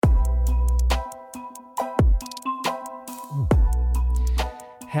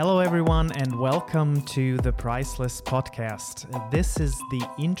Hello, everyone, and welcome to the Priceless podcast. This is the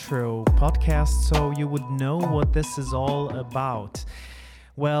intro podcast, so you would know what this is all about.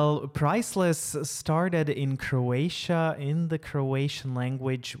 Well, Priceless started in Croatia, in the Croatian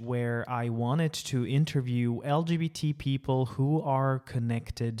language, where I wanted to interview LGBT people who are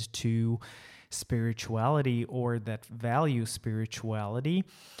connected to spirituality or that value spirituality.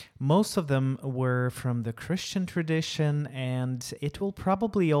 Most of them were from the Christian tradition, and it will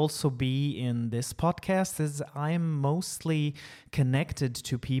probably also be in this podcast, as I'm mostly connected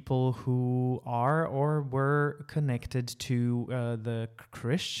to people who are or were connected to the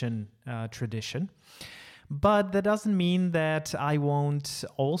Christian tradition. But that doesn't mean that I won't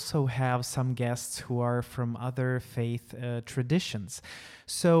also have some guests who are from other faith traditions.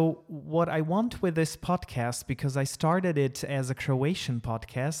 So what I want with this podcast, because I started it as a Croatian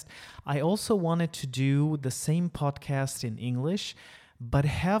podcast, I also wanted to do the same podcast in English, but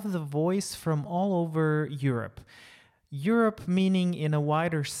have the voice from all over Europe. Europe meaning in a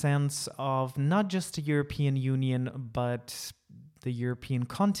wider sense of not just the European Union, but the European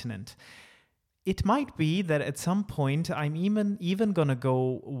continent. It might be that at some point I'm even gonna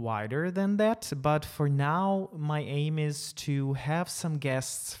go wider than that, but for now my aim is to have some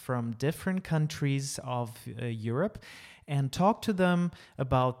guests from different countries of Europe and talk to them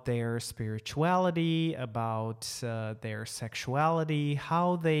about their spirituality, about their sexuality,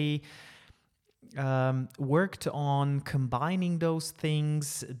 how they worked on combining those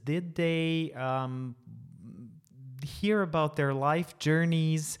things. Did they hear about their life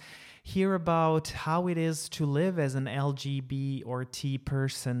journeys? Hear about how it is to live as an LGBT or T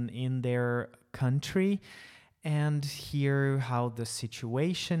person in their country, and hear how the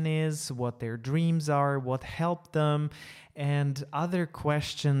situation is, what their dreams are, what helped them, and other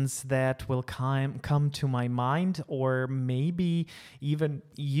questions that will come to my mind, or maybe even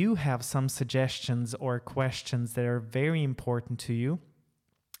you have some suggestions or questions that are very important to you.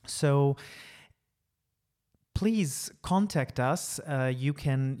 So please contact us.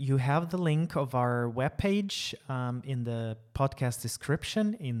 You have the link of our webpage in the podcast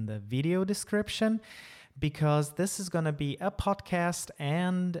description, in the video description, because this is going to be a podcast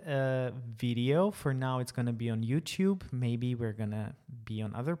and a video. For now, it's going to be on YouTube. Maybe we're going to be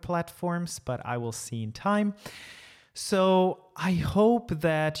on other platforms, but I will see in time. So I hope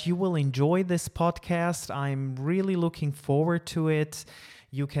that you will enjoy this podcast. I'm really looking forward to it.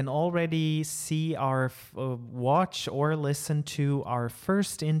 You can already see our watch or listen to our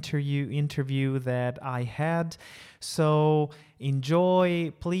first interview that I had. So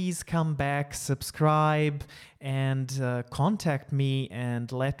enjoy. Please come back, subscribe, and contact me and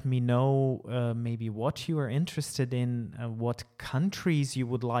let me know maybe what you are interested in, what countries you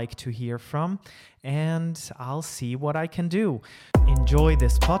would like to hear from, and I'll see what I can do. Enjoy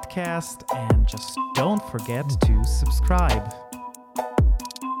this podcast and just don't forget to subscribe.